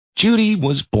Judy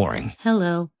was boring.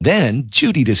 Hello. Then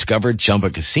Judy discovered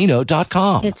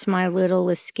ChumbaCasino.com. It's my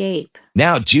little escape.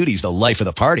 Now Judy's the life of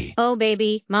the party. Oh,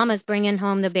 baby, mama's bringing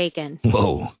home the bacon.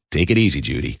 Whoa, take it easy,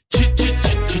 Judy.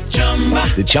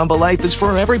 The Chumba life is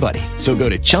for everybody. So go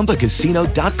to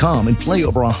ChumbaCasino.com and play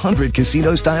over 100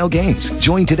 casino-style games.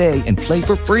 Join today and play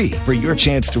for free for your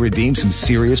chance to redeem some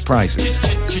serious prizes.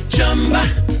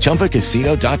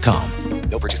 ChumbaCasino.com.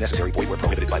 No purchase necessary. Void where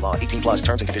prohibited by law. 18 plus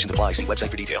terms and conditions apply. See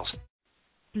website for details.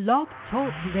 Blog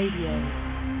Talk Radio.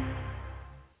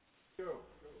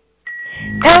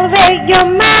 Elevate your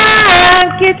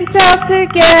mind, get yourself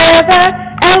together.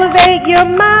 Elevate your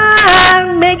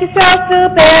mind, make yourself feel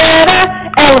better.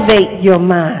 Elevate your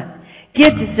mind,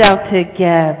 get yourself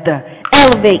together.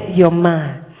 Elevate your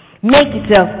mind, make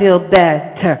yourself feel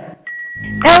better.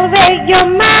 Elevate your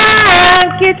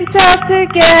mind, get yourself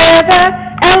together.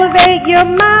 Elevate your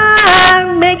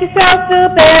mind, make yourself feel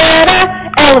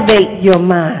better. Elevate your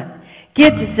mind,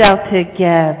 get yourself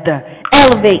together.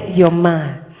 Elevate your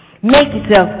mind, make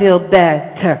yourself feel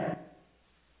better.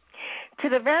 To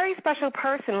the very special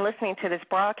person listening to this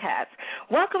broadcast,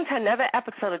 welcome to another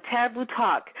episode of Taboo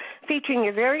Talk, featuring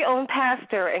your very own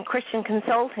pastor and Christian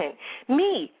consultant,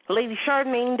 me, Lady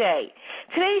Charmaine Day.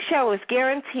 Today's show is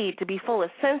guaranteed to be full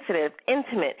of sensitive,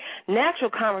 intimate,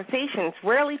 natural conversations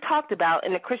rarely talked about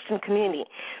in the Christian community.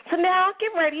 So now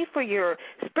get ready for your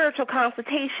spiritual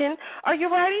consultation. Are you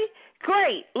ready?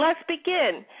 Great. Let's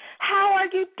begin. How are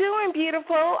you doing,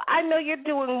 beautiful? I know you're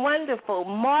doing wonderful,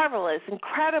 marvelous,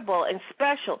 incredible, and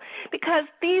special, because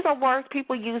these are words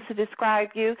people use to describe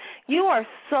you. You are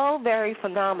so very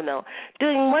phenomenal,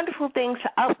 doing wonderful things to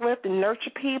uplift and nurture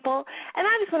people, and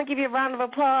I just want to give you a round of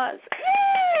applause.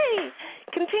 Yay!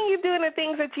 Continue doing the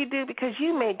things that you do, because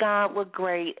you made God look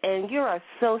great, and you are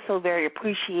so, so very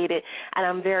appreciated, and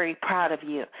I'm very proud of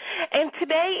you. And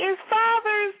today is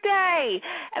Father's Day,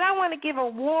 and I want to give a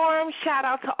warm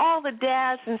shout-out to all the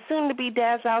dads and soon-to-be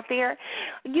dads out there.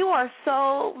 You are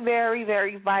so very,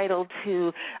 very vital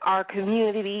to our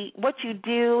community. What you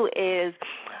do is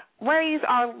raise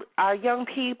our young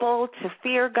people to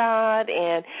fear God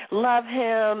and love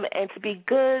Him and to be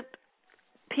good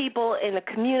people in the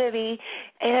community,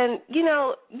 and you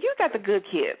got the good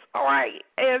kids, all right?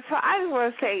 And so I just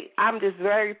want to say I'm just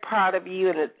very proud of you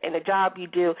and the job you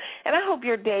do, and I hope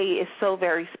your day is so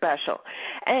very special.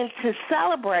 And to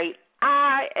celebrate,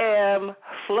 I am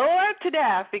floored to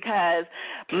death because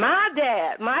my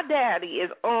daddy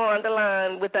is on the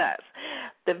line with us,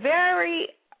 the very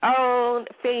own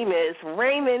famous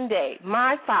Raymond Day,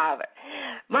 my father.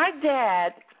 My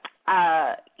dad,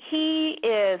 he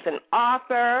is an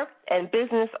author and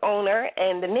business owner,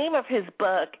 and the name of his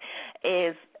book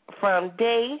is From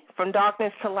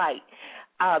Darkness to Light.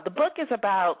 The book is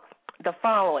about the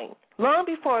following. Long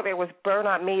before there was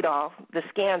Bernard Madoff, the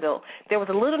scandal, there was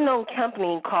a little-known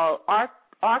company called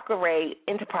Arcare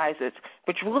Enterprises,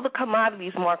 which ruled the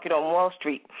commodities market on Wall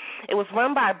Street. It was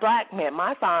run by a black man,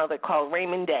 my father, called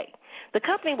Raymond Day. The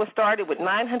company was started with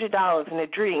 $900 in a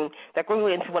dream that grew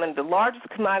into one of the largest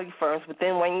commodity firms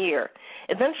within 1 year.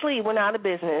 Eventually, it went out of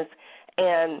business,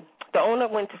 and the owner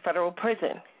went to federal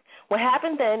prison. What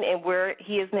happened then and where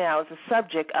he is now is the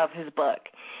subject of his book.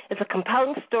 It's a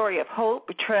compelling story of hope,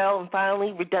 betrayal, and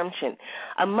finally redemption,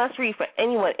 a must-read for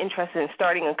anyone interested in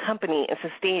starting a company and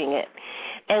sustaining it.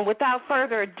 And without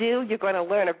further ado, you're going to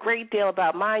learn a great deal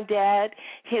about my dad,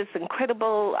 his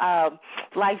incredible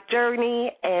life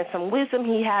journey, and some wisdom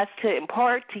he has to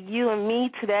impart to you and me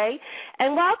today.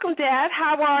 And welcome, Dad.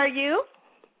 How are you?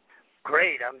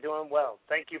 Great. I'm doing well.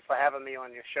 Thank you for having me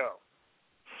on your show.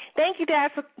 Thank you,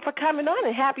 Dad, for coming on,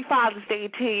 and happy Father's Day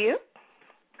to you.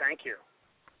 Thank you.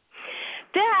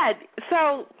 Dad,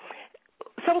 so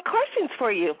some questions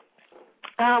for you.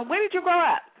 Where did you grow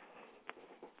up?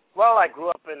 Well, I grew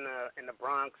up in the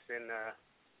Bronx in a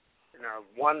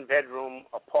one-bedroom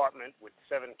apartment with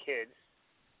 7 kids.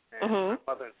 And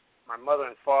my mother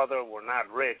and father were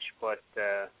not rich, but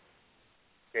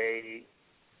they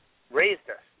raised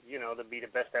us, to be the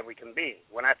best that we can be.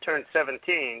 When I turned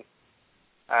 17,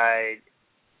 I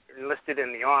enlisted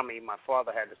in the Army. My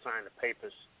father had to sign the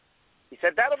papers. He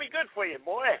said, "That'll be good for you,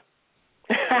 boy."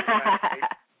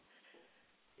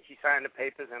 He signed the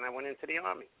papers, and I went into the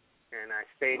Army. And I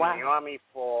stayed in the Army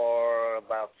for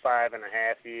about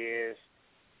 5.5 years,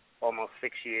 almost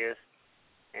 6 years.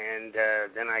 And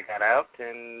then I got out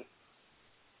and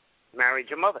married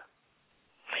your mother.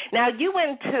 Now, you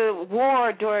went to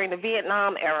war during the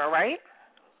Vietnam era, right?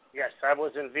 Yes, I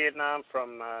was in Vietnam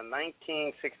from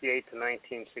 1968 to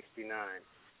 1969.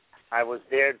 I was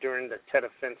there during the Tet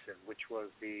Offensive, which was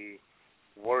the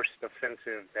worst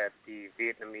offensive that the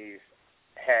Vietnamese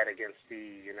had against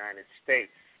the United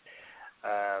States.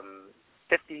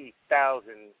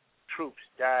 50,000 troops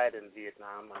died in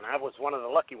Vietnam, and I was one of the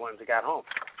lucky ones that got home.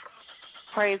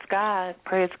 Praise God.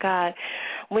 Praise God.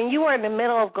 When you were in the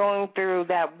middle of going through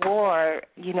that war,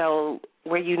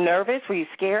 were you nervous? Were you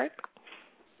scared?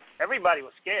 Everybody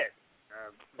was scared.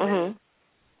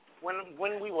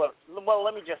 When we were, well,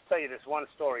 let me just tell you this one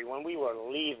story. When we were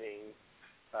leaving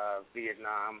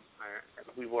Vietnam,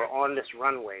 we were on this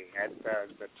runway at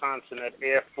the Tan Son Nhut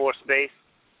Air Force Base.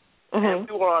 And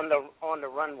we were on the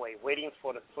runway waiting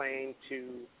for the plane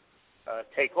to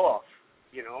take off,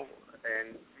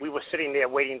 and we were sitting there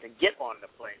waiting to get on the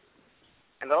plane.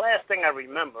 And the last thing I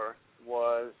remember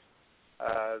was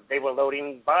they were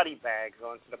loading body bags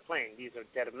onto the plane. These are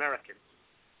dead Americans.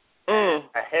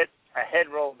 A head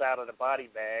rolled out of the body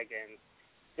bag, and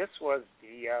this was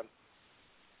the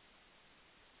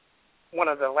one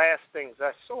of the last things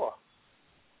I saw.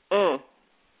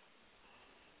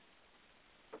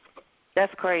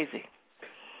 That's crazy.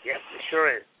 Yes, it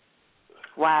sure is.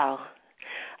 Wow.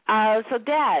 So,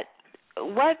 Dad,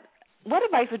 what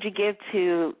advice would you give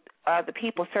to the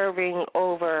people serving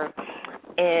over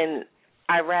in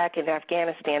Iraq and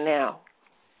Afghanistan now?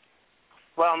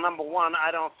 Well, number one, I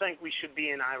don't think we should be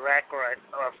in Iraq or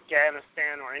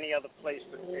Afghanistan or any other place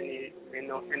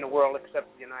in the world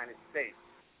except the United States.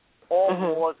 All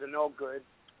wars are no good.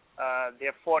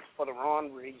 They're fought for the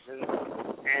wrong reasons.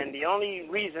 And the only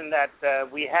reason that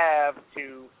we have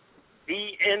to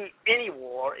be in any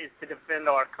war is to defend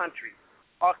our country.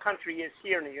 Our country is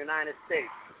here in the United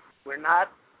States. We're not,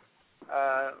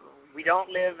 we don't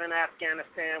live in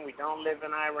Afghanistan. We don't live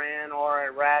in Iran or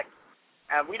Iraq.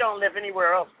 We don't live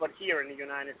anywhere else but here in the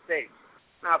United States.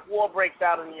 Now, if war breaks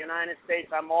out in the United States,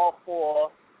 I'm all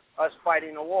for us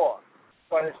fighting a war.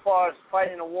 But as far as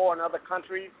fighting a war in other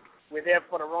countries, we're there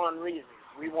for the wrong reasons.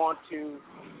 We want to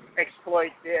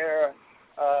exploit their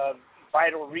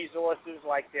vital resources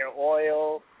like their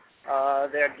oil,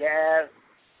 their gas,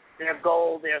 their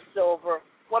gold, their silver,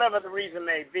 whatever the reason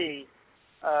may be,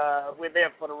 we're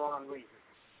there for the wrong reasons.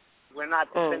 We're not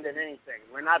defending anything.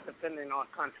 We're not defending our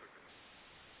country.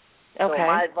 Okay. So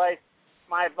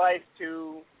my advice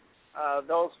to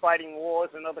those fighting wars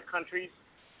in other countries,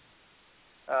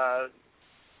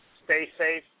 stay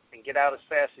safe and get out as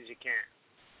fast as you can.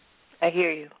 I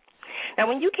hear you. Now,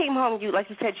 when you came home, like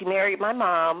you said, you married my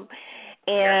mom,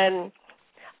 and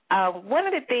one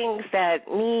of the things that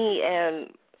me and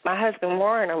my husband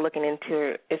Warren are looking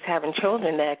into is having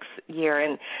children next year,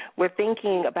 and we're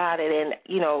thinking about it, and,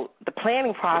 the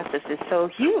planning process is so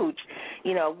huge.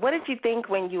 What did you think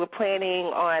when you were planning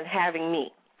on having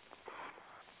me?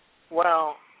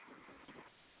 Well,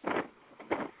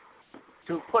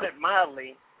 to put it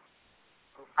mildly,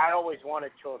 I always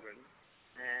wanted children,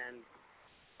 and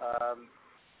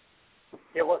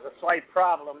there was a slight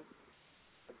problem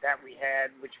that we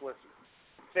had, which was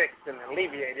fixed and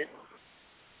alleviated,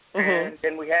 and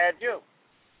then we had you.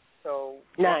 So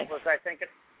nice.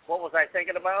 What was I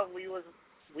thinking about?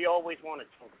 We always wanted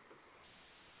children.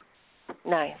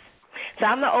 Nice. So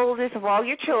I'm the oldest of all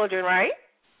your children, right?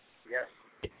 Yes.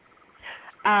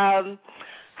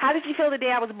 How did you feel the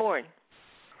day I was born?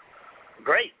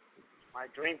 Great. My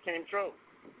dream came true.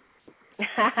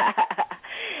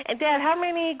 And, Dad, how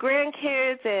many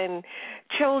grandkids and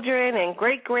children and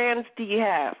great-grands do you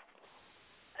have?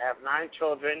 I have 9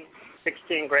 children,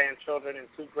 16 grandchildren, and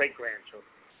 2 great-grandchildren.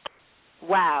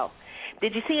 Wow.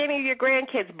 Did you see any of your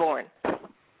grandkids born?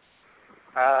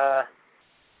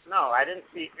 No, I didn't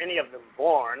see any of them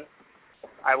born.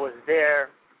 I was there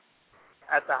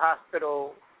at the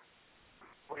hospital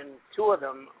when 2 of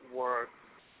them were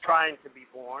trying to be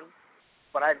born,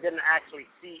 but I didn't actually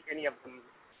see any of them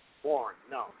born,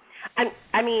 no.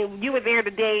 I mean, you were there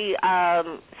the day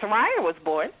Soraya was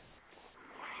born.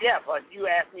 Yeah, but you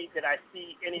asked me, did I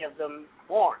see any of them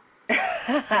born?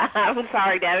 I'm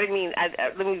sorry, Dad. I didn't mean.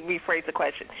 Let me rephrase the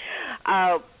question.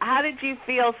 How did you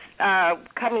feel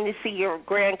coming to see your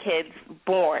grandkids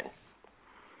born?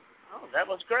 Oh, that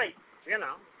was great.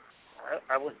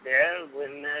 I was there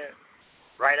when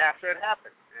right after it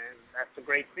happened, and that's a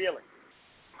great feeling.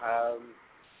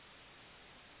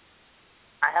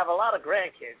 I have a lot of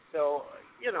grandkids, so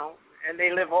and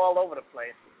they live all over the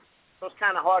place, so it's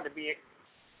kind of hard to be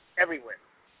everywhere.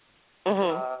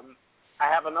 I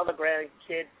have another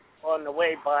grandkid on the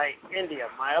way by India,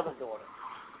 my other daughter.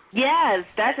 Yes,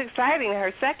 that's exciting.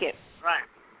 Her second. Right.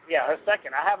 Yeah, her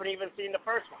second. I haven't even seen the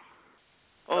first one.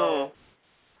 So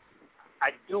I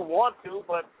do want to,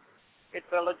 but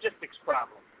it's a logistics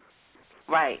problem.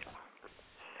 Right.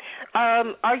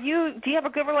 Do you have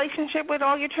a good relationship with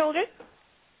all your children?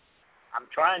 I'm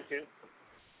trying to.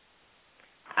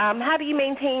 How do you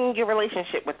maintain your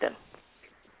relationship with them?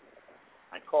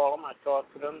 I call them. I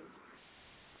talk to them.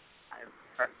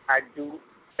 I do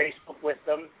Facebook with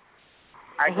them.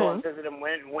 I go and visit them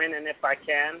when and if I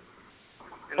can.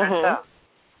 And that's how.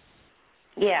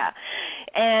 Yeah.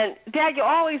 And, Dad, you're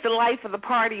always the life of the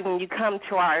party when you come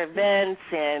to our events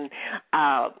and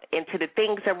into the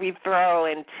things that we throw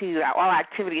into all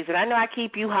activities. And I know I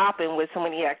keep you hopping with so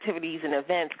many activities and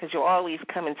events because you're always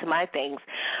coming to my things.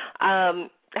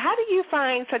 How do you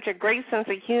find such a great sense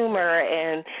of humor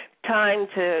and time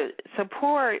to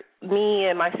support me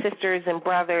and my sisters and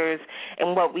brothers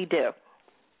and what we do?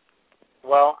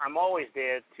 Well, I'm always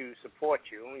there to support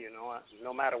you,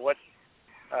 no matter what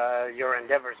your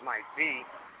endeavors might be.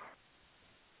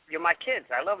 You're my kids.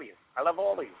 I love you. I love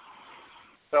all of you.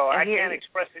 So I can't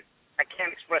express it. I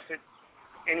can't express it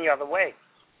any other way.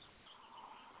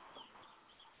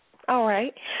 All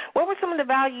right. What were some of the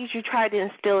values you tried to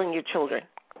instill in your children?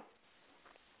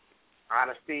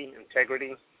 Honesty,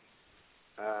 integrity,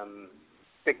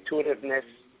 stick-to-itiveness,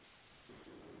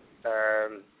 a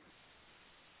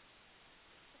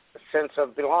sense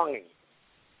of belonging.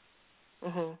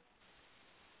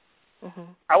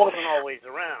 I wasn't always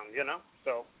around,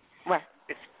 so right.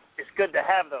 It's good to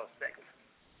have those things.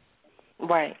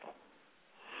 Right.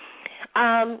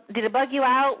 Did it bug you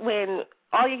out when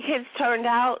all your kids turned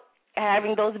out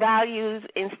having those values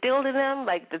instilled in them,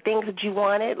 like the things that you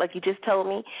wanted, like you just told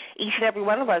me? Each and every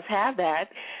one of us have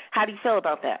that. How do you feel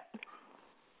about that?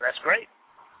 That's great.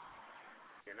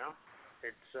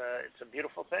 It's a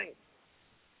beautiful thing.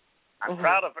 I'm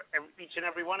proud of each and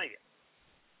every one of you.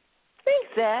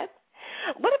 Thanks, Dad.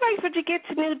 What advice would you give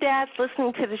to new dads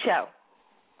listening to the show?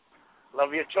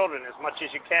 Love your children as much as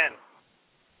you can.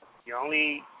 You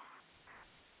only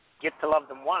get to love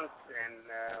them once, and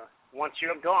once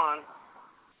you're gone,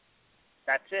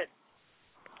 that's it.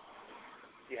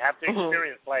 You have to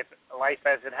experience life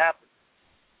as it happens.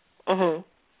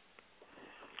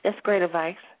 That's great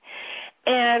advice.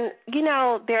 And,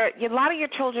 a lot of your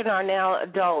children are now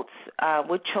adults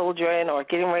with children or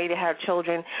getting ready to have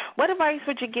children. What advice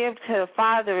would you give to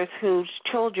fathers whose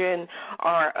children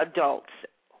are adults?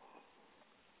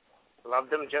 Love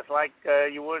them just like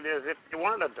you would as if they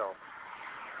weren't adults.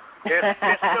 They're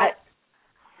still,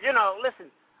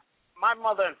 listen, my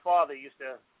mother and father used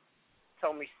to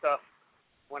tell me stuff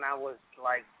when I was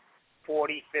like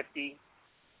 40, 50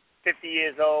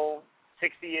 years old,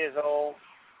 60 years old.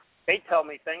 They tell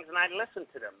me things, and I listen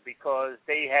to them because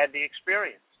they had the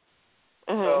experience.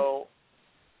 So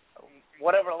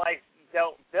whatever life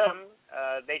dealt them,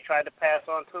 they tried to pass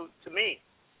on to me.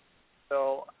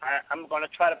 So I'm going to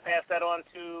try to pass that on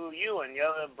to you and your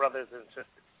other brothers and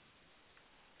sisters.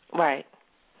 Right.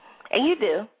 And you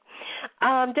do.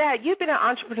 Dad, you've been an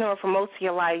entrepreneur for most of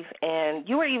your life, and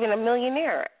you were even a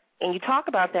millionaire, and you talk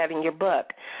about that in your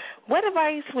book. What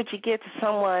advice would you give to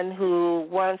someone who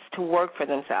wants to work for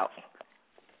themselves?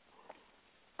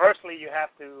 Firstly, you have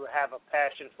to have a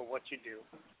passion for what you do.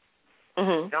 If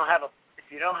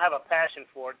you don't have a passion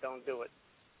for it, don't do it.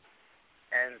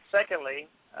 And secondly,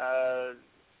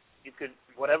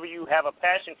 whatever you have a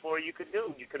passion for, you could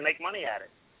do. You could make money at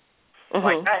it.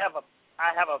 Like I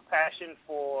have a passion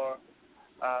for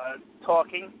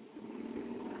talking,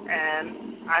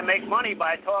 and I make money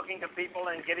by talking to people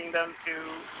and getting them to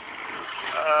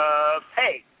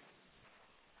pay.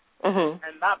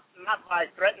 And not by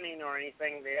threatening or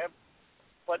anything there,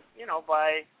 but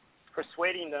by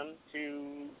persuading them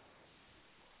to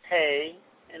pay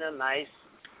in a nice,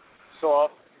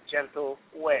 soft, gentle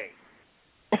way.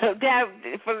 Dad,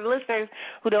 for the listeners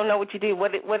who don't know what you do,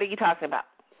 what are you talking about?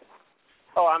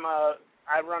 Oh,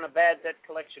 I run a bad debt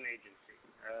collection agency.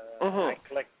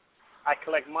 I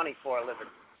collect money for a living,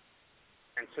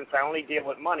 and since I only deal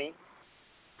with money,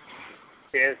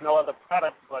 there's no other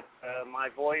product but my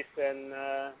voice and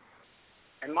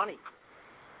money.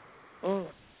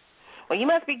 Well, you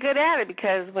must be good at it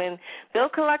because when bill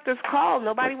collectors call,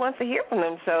 nobody wants to hear from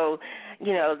them. So,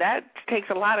 that takes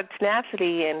a lot of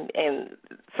tenacity and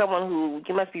someone who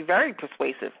you must be very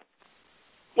persuasive.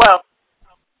 Well,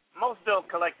 most bill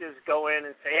collectors go in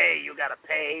and say, "Hey, you got to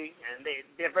pay," and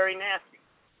they're very nasty.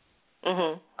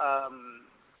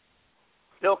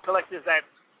 Bill collectors that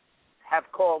have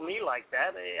called me like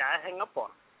that, I hang up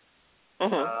on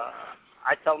them.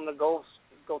 I tell them to go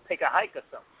take a hike or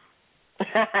something.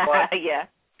 But, yeah.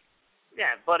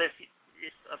 But if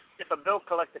a bill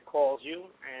collector calls you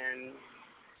and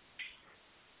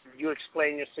you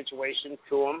explain your situation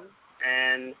to him,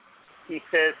 and he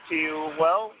says to you,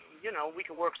 "Well, we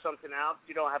can work something out.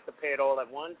 You don't have to pay it all at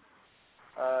once.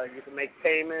 You can make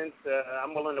payments.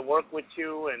 I'm willing to work with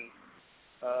you, and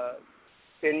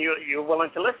then you're willing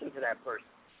to listen to that person.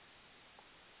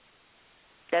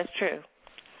 That's true.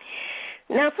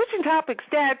 Now, switching topics,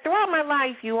 Dad, throughout my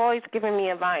life, you always given me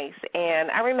advice.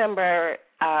 And I remember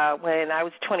when I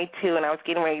was 22 and I was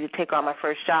getting ready to take on my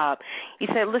first job, you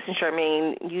said, listen,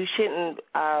 Charmaine, you shouldn't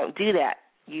do that.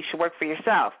 You should work for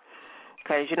yourself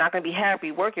because you're not going to be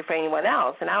happy working for anyone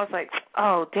else. And I was like,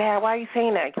 oh, Dad, why are you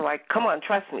saying that? You're like, come on,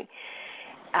 trust me.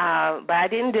 But I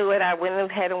didn't do it. I went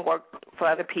ahead and worked for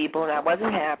other people, and I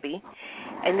wasn't happy.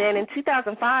 And then in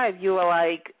 2005, you were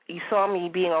like, you saw me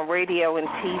being on radio and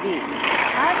TV.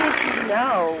 How did you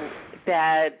know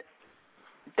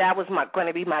that was going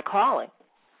to be my calling?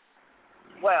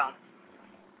 Well,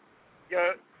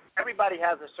 everybody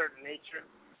has a certain nature,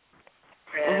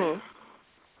 and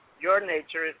your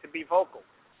nature is to be vocal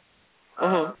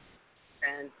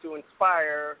and to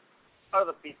inspire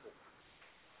other people.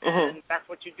 And that's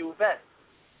what you do best.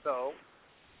 So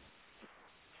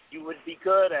you would be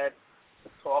good at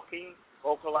talking,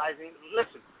 vocalizing.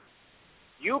 Listen,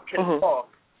 you can talk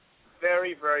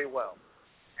very, very well.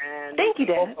 And thank you,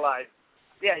 Dad. Vocalize.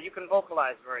 Yeah, you can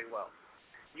vocalize very well.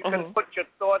 You can put your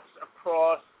thoughts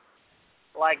across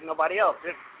like nobody else.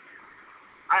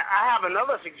 I have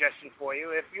another suggestion for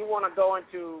you. If you want to go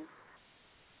into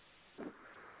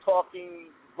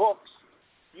talking books,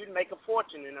 you'd make a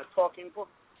fortune in a talking book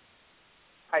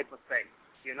type of thing.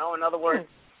 You know, in other words,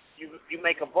 you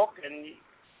make a book and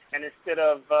instead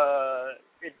of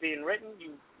it being written,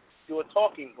 you do a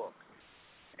talking book,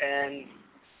 and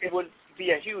it would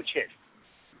be a huge hit.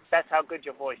 That's how good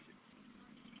your voice is.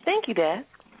 Thank you, Dad.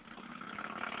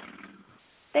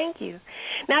 Thank you.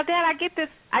 Now, Dad, I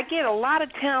get a lot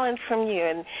of talent from you,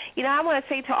 and I want to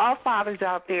say to all fathers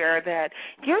out there that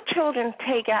your children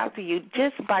take after you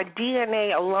just by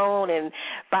DNA alone and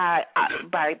by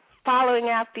following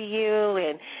after you.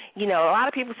 And a lot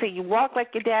of people say you walk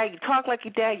like your dad, you talk like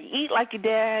your dad, you eat like your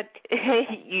dad,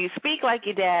 you speak like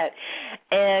your dad.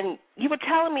 And you were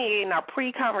telling me in our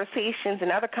pre-conversations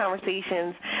and other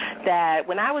conversations that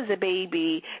when I was a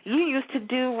baby, you used to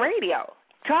do radio.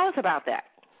 Tell us about that.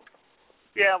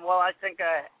 Yeah, well, I think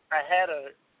I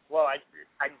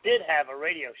did have a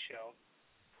radio show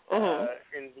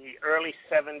in the early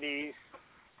 70s,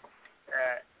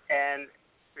 and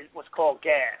it was called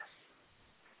Gas.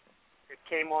 It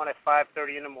came on at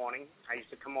 5:30 in the morning. I used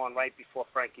to come on right before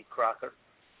Frankie Crocker.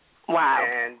 Wow.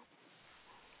 And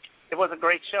it was a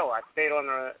great show. I stayed on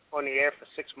the air for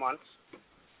 6 months,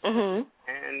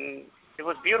 and it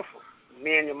was beautiful.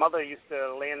 Me and your mother used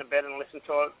to lay in the bed and listen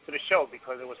to the show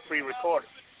because it was pre-recorded.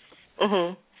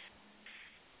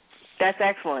 That's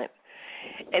excellent.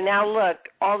 And now look,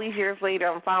 all these years later,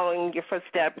 I'm following your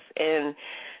footsteps in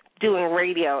doing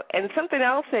radio. And something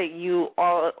else that you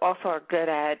also are good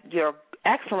at, you're an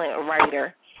excellent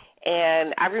writer.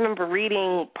 And I remember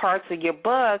reading parts of your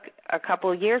book a couple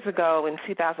of years ago in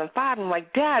 2005. I'm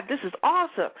like, Dad, this is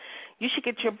awesome. You should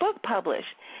get your book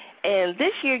published. And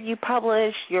this year you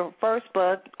published your first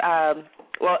book,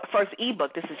 first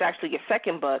ebook. This is actually your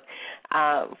second book,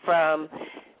 From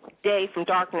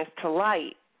Darkness to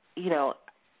Light.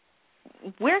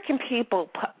 Where can people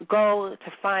go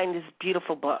to find this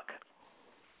beautiful book?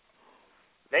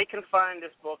 They can find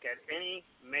this book at any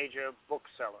major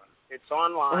bookseller. It's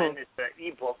online. It's an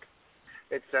ebook.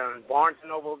 It's on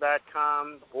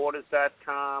BarnesandNoble.com,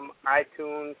 Borders.com,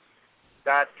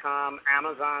 iTunes.com,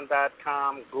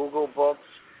 Amazon.com, Google Books,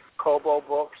 Kobo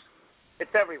Books.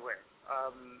 It's everywhere.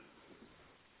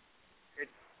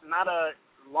 It's not a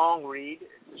long read.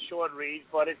 It's a short read,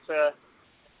 but it's a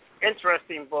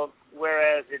interesting book,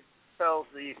 whereas it tells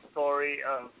the story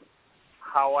of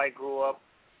how I grew up,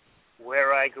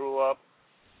 where I grew up,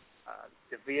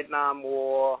 the Vietnam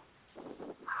War,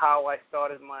 how I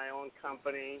started my own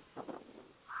company,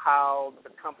 how the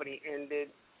company ended,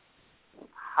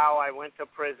 how I went to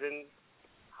prison,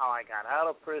 how I got out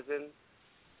of prison,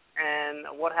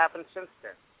 and what happened since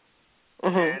then.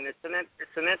 And it's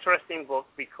an interesting book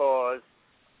because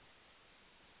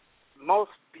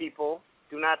most people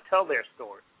do not tell their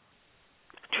story.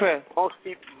 True.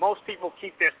 Most people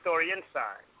keep their story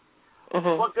inside.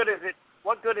 What good is it?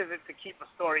 What good is it to keep a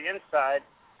story inside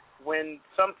when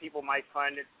some people might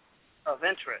find it of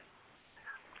interest?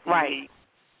 Right.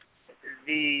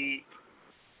 The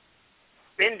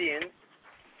Indians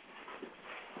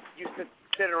used to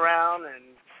sit around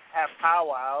and have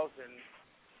powwows and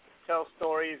tell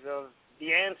stories of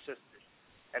the ancestors,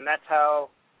 and that's how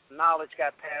knowledge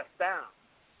got passed down.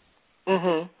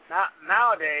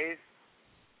 Nowadays,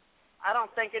 I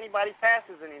don't think anybody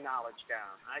passes any knowledge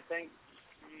down. I think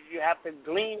you have to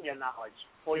glean your knowledge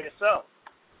for yourself.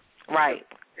 Right.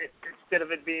 Instead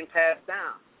of it being passed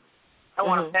down. I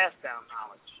want to pass down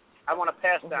knowledge. I want to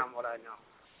pass down what I know.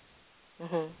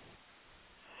 Mhm.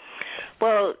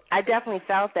 Well, I definitely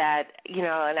felt that,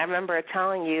 and I remember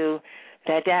telling you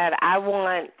that, Dad, I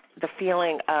want the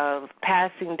feeling of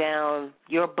passing down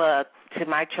your book to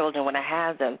my children when I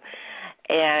have them.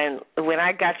 And when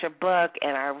I got your book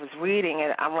and I was reading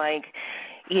it, I'm like,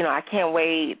 I can't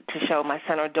wait to show my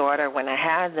son or daughter when I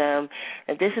have them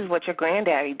that this is what your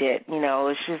granddaddy did.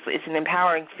 It's an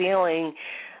empowering feeling,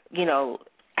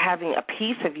 having a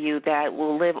piece of you that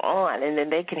will live on, and then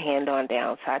they can hand on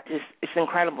down. So it's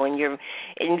incredible, and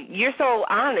you're so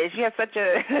honest. You have such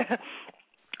a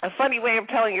funny way of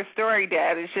telling your story,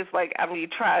 Dad. It's just like, you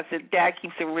trust that Dad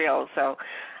keeps it real. So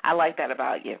I like that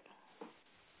about you.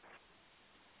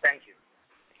 Thank you.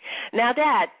 Now,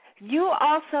 Dad, you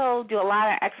also do a lot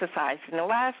of exercise. In the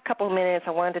last couple of minutes,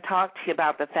 I wanted to talk to you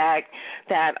about the fact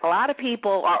that a lot of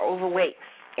people are overweight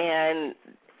and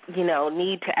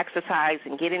need to exercise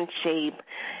and get in shape.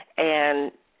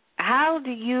 And how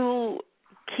do you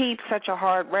keep such a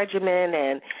hard regimen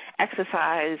and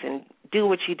exercise and do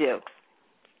what you do?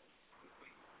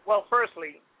 Well,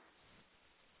 firstly,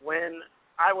 when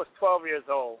I was 12 years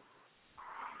old,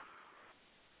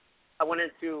 I went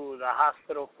into the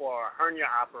hospital for a hernia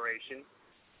operation.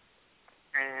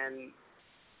 And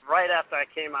right after I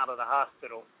came out of the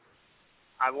hospital,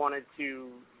 I wanted to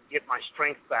get my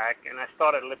strength back, and I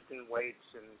started lifting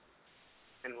weights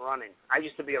and running. I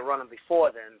used to be a runner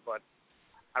before then, but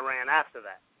I ran after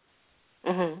that.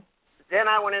 Mm-hmm. Then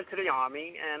I went into the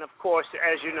Army, and of course,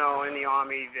 as you know, in the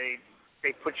Army, they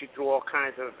put you through all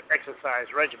kinds of exercise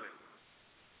regimens.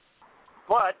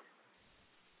 But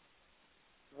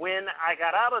when I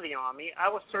got out of the Army, I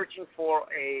was searching for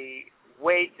a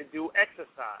way to do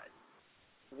exercise.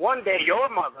 One day, your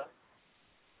mother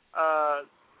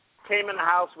came in the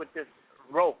house with this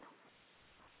rope.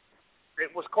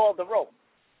 It was called the rope.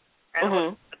 And it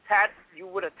was you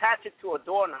would attach it to a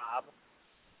doorknob,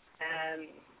 and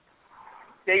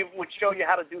they would show you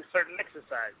how to do certain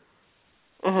exercises.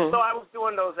 So I was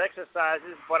doing those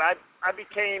exercises, but I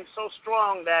became so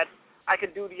strong that I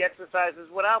could do the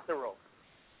exercises without the rope.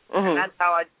 And that's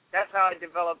how I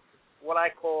developed what I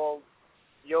call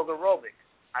yoga aerobics.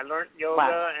 I learned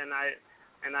yoga,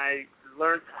 and I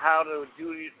learned how to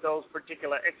do those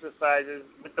particular exercises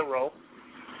with the rope.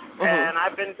 And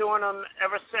I've been doing them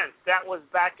ever since. That was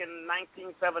back in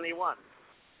 1971.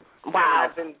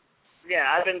 Wow. And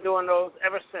I've been doing those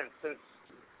ever since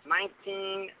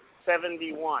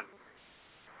 1971.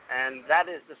 And that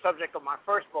is the subject of my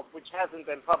first book, which hasn't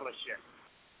been published yet.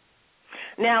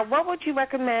 Now, what would you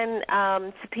recommend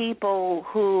to people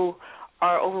who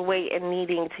are overweight and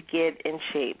needing to get in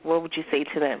shape? What would you say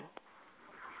to them?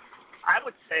 I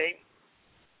would say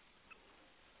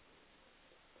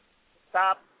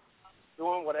stop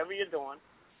doing whatever you're doing.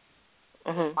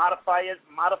 Modify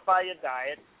your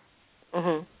diet.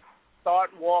 Start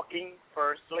walking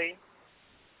firstly.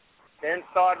 Then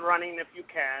start running if you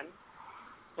can.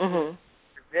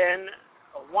 Then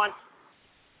once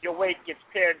your weight gets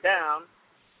pared down,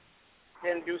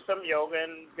 then do some yoga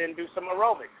and then do some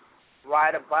aerobics.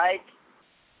 Ride a bike.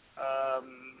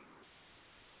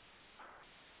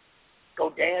 Go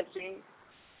dancing.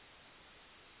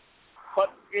 But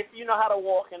if you know how to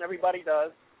walk, and everybody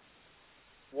does,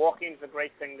 walking is a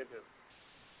great thing to do.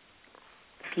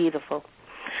 Beautiful.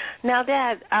 Now,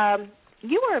 Dad,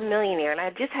 you were a millionaire, and I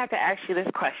just have to ask you this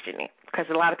question because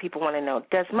a lot of people want to know.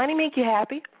 Does money make you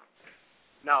happy?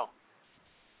 No.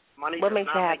 Money does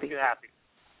not make you happy.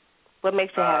 What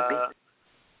makes you happy?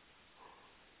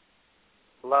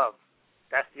 Love.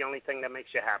 That's the only thing that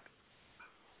makes you happy.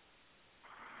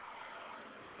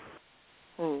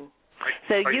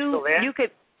 So you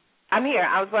could. I'm here.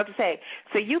 I was about to say.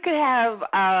 So you could have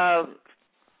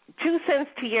 2 cents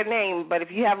to your name, but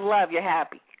if you have love, you're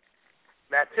happy.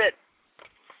 That's it.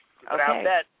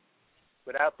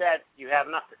 Without that, you have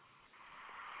nothing.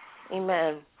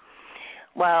 Amen.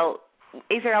 Well,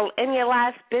 is there any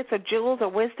last bits of jewels or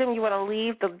wisdom you want to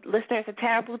leave the listeners of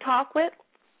Taboo Talk with?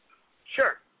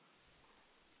 Sure.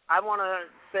 I want to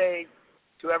say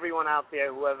to everyone out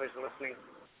there, whoever's listening,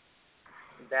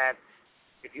 that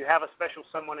if you have a special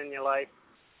someone in your life,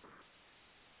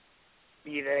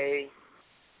 be they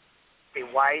a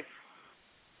wife,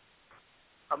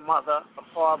 a mother, a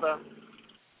father,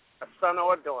 a son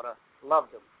or a daughter, love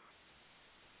them.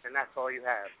 And that's all you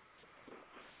have.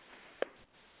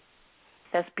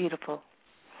 That's beautiful.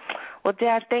 Well,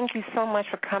 Dad, thank you so much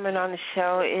for coming on the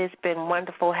show. It's been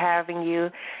wonderful having you.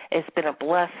 It's been a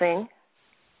blessing.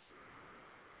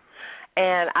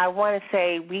 And I want to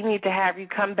say we need to have you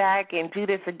come back and do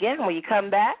this again. Will you come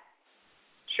back?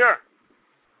 Sure.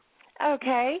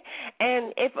 Okay.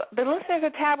 And if the listeners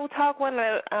of Taboo Talk want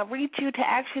to reach you to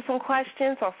ask you some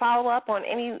questions or follow up on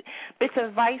any bits of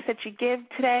advice that you give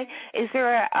today, is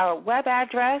there a web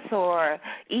address or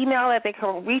email that they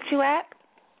can reach you at?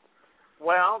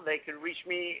 Well, they can reach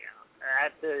me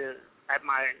at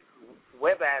my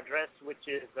web address, which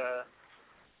is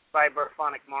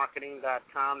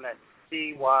cyberphonicmarketing.com. That's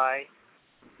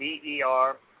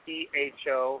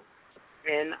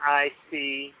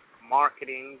CYBERPHONIC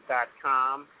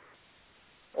marketing.com.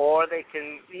 Or they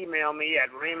can email me at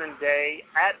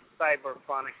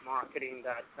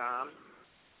RaymondDay@cyberphonicmarketing.com.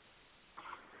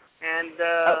 And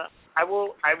I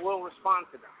will respond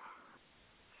to them.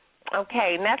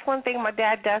 Okay, and that's one thing my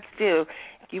dad does do.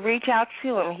 If you reach out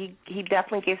to him, he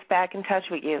definitely gets back in touch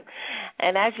with you.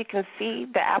 And as you can see,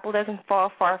 the apple doesn't fall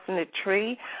far from the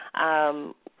tree.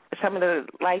 Some of the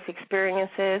life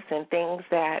experiences and things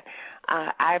that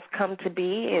I've come to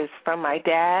be is from my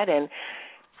dad, and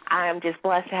I'm just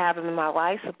blessed to have him in my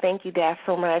life. So thank you, Dad,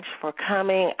 so much for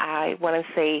coming. I want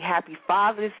to say Happy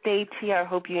Father's Day to you. I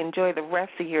hope you enjoy the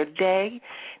rest of your day.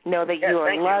 Know that you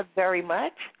are loved very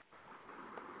much.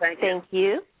 Thank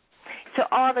you. To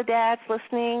all the dads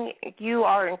listening, you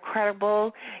are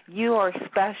incredible. You are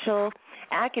special.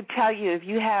 And I can tell you, if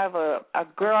you have a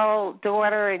girl,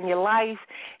 daughter in your life,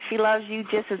 she loves you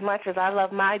just as much as I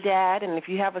love my dad. And if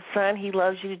you have a son, he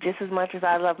loves you just as much as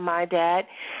I love my dad.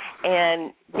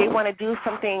 And they want to do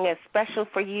something as special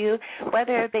for you,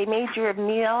 whether they made you a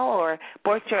meal or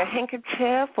bought you a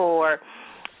handkerchief or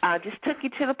just took you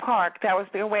to the park. That was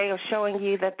their way of showing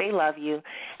you that they love you.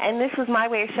 And this was my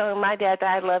way of showing my dad that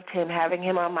I loved him, having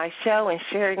him on my show and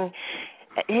sharing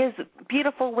his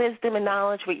beautiful wisdom and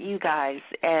knowledge with you guys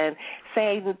and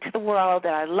saying to the world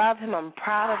that I love him, I'm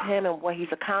proud of him and what he's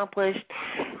accomplished.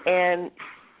 And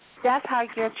that's how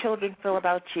your children feel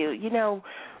about you. You know,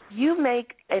 you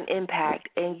make an impact,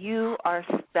 and you are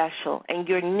special, and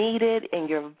you're needed, and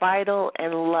you're vital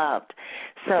and loved.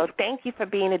 So thank you for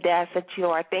being the dad that you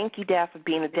are. Thank you, Dad, for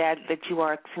being the dad that you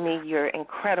are to me. You're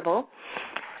incredible.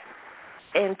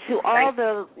 And to all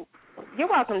the – you're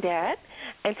welcome, Dad.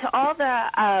 And to all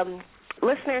the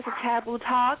listeners of Taboo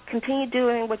Talk, continue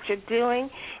doing what you're doing.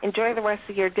 Enjoy the rest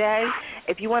of your day.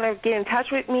 If you want to get in touch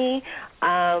with me,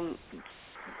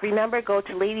 remember, go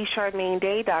to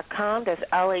LadyCharmaineDay.com. That's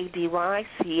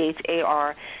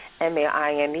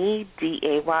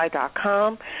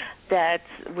LadyCharmaineDay.com. That's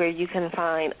where you can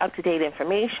find up-to-date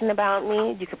information about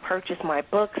me. You can purchase my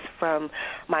books from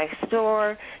my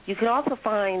store. You can also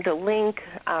find the link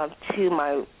to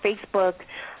my Facebook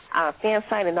fan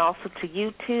site and also to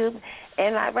YouTube.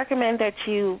 And I recommend that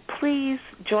you please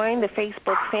join the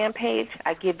Facebook fan page.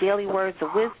 I give daily words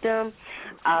of wisdom,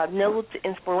 notes,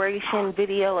 inspiration,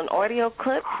 video, and audio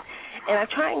clips. And I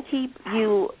try and keep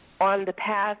you on the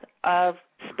path of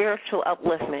spiritual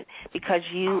upliftment because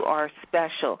you are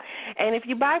special. And if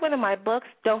you buy one of my books,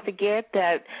 don't forget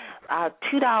that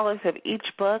 $2 of each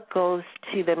book goes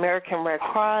to the American Red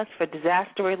Cross for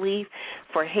disaster relief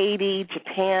for Haiti,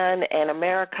 Japan, and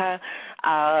America.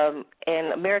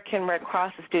 And American Red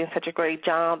Cross is doing such a great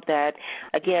job that,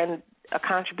 again, a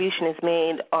contribution is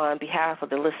made on behalf of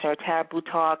the listener Taboo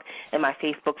Talk and my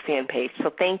Facebook fan page. So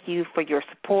thank you for your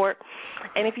support.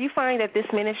 And if you find that this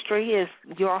ministry is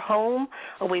your home,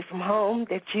 away from home,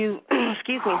 that you,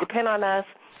 depend on us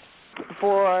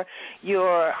for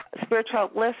your spiritual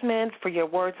upliftment, for your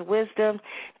words of wisdom,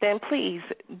 then please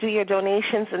do your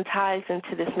donations and tithes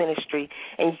into this ministry.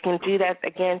 And you can do that,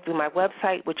 again, through my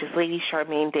website, which is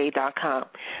LadyCharmaineDay.com.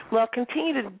 Well,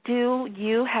 continue to do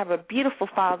you. Have a beautiful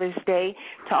Father's Day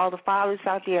to all the fathers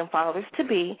out there and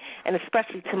fathers-to-be, and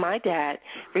especially to my dad.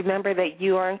 Remember that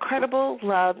you are incredible,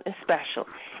 loved, and special.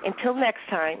 Until next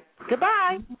time,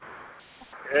 goodbye.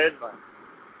 Goodbye.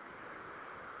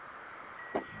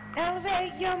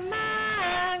 Elevate your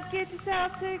mind, get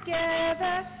yourself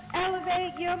together.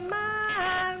 Elevate your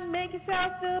mind, make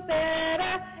yourself feel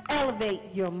better. Elevate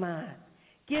your mind,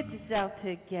 get yourself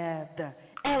together.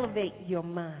 Elevate your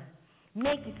mind,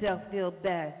 make yourself feel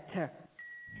better.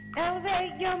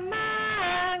 Elevate your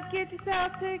mind, get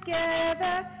yourself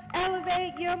together.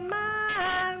 Elevate your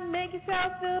mind, make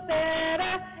yourself feel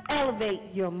better.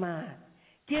 Elevate your mind,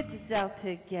 get yourself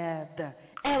together.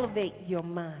 Elevate your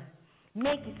mind.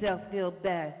 Make yourself feel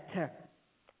better.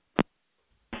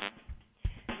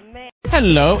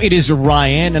 Hello, it is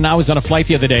Ryan, and I was on a flight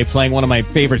the other day playing one of my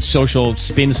favorite social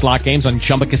spin slot games on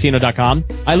ChumbaCasino.com.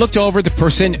 I looked over at the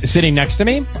person sitting next to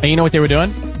me, and you know what they were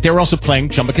doing? They were also playing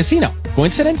Chumba Casino.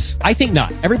 Coincidence? I think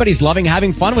not. Everybody's loving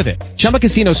having fun with it. Chumba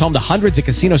Casino is home to hundreds of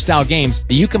casino-style games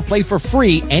that you can play for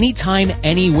free anytime,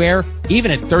 anywhere,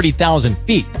 even at 30,000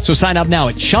 feet. So sign up now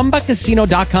at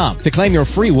ChumbaCasino.com to claim your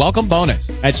free welcome bonus.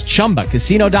 That's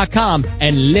ChumbaCasino.com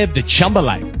and live the Chumba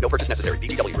life. No purchase necessary.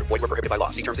 VGW. Void where prohibited by law.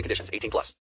 See terms and conditions. 18+.